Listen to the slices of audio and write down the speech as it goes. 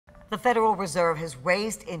The Federal Reserve has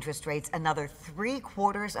raised interest rates another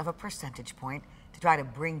 3/4 of a percentage point to try to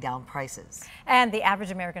bring down prices. And the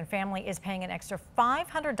average American family is paying an extra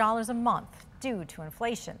 $500 a month due to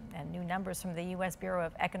inflation. And new numbers from the U.S. Bureau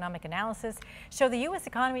of Economic Analysis show the U.S.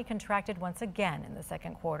 economy contracted once again in the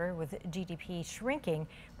second quarter, with GDP shrinking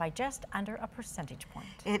by just under a percentage point.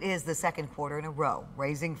 It is the second quarter in a row,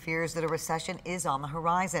 raising fears that a recession is on the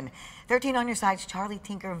horizon. 13 on your side's Charlie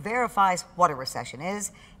Tinker verifies what a recession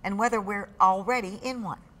is and whether we're already in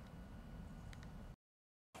one.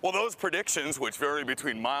 Well, those predictions, which vary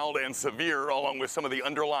between mild and severe, along with some of the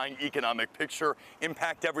underlying economic picture,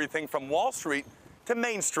 impact everything from Wall Street to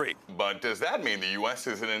Main Street. But does that mean the U.S.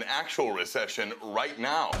 is in an actual recession right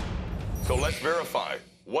now? So let's verify.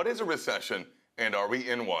 What is a recession, and are we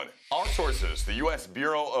in one? Our sources: the U.S.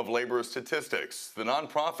 Bureau of Labor Statistics, the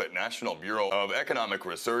nonprofit National Bureau of Economic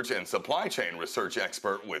Research and Supply Chain Research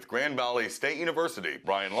expert with Grand Valley State University,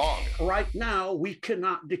 Brian Long. Right now, we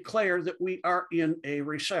cannot declare that we are in a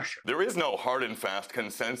recession. There is no hard and fast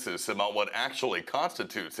consensus about what actually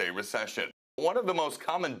constitutes a recession. One of the most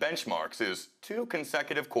common benchmarks is 2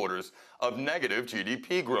 consecutive quarters of negative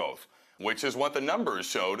GDP growth, which is what the numbers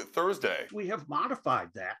showed Thursday. We have modified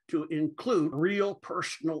that to include real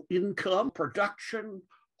personal income, production,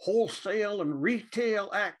 wholesale and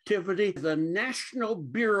retail activity. The National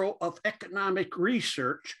Bureau of Economic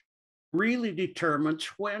Research really determines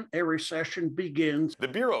when a recession begins. The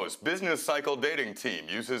Bureau's business cycle dating team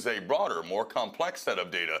uses a broader, more complex set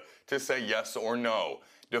of data to say yes or no,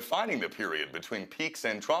 defining the period between peaks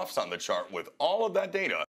and troughs on the chart. With all of that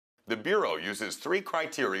data, the Bureau uses 3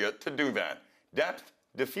 criteria to do that: depth,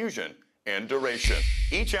 diffusion, and duration.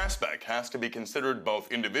 Each aspect has to be considered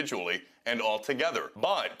both individually and altogether.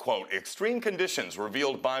 But, quote, extreme conditions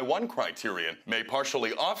revealed by one criterion may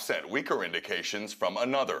partially offset weaker indications from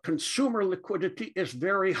another. Consumer liquidity is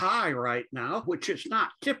very high right now, which is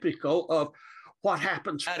not typical of what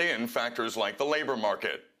happens. Add in factors like the labor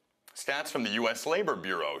market. Stats from the U.S. Labor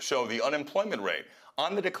Bureau show the unemployment rate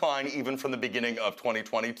on the decline even from the beginning of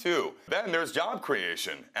 2022. Then there's job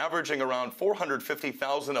creation, averaging around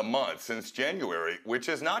 450,000 a month since January, which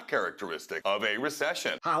is not characteristic of a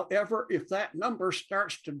recession. However, if that number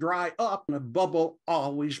starts to dry up, the bubble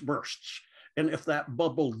always bursts. And if that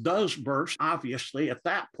bubble does burst, obviously at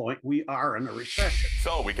that point we are in a recession.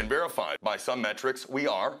 So we can verify by some metrics we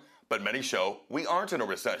are, but many show we aren't in a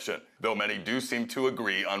recession, though many do seem to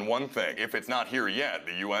agree on one thing. If it's not here yet,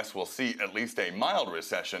 the U.S. will see at least a mild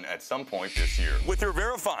recession at some point this year. With your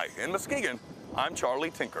Verify in Muskegon, I'm Charlie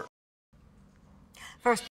Tinker. First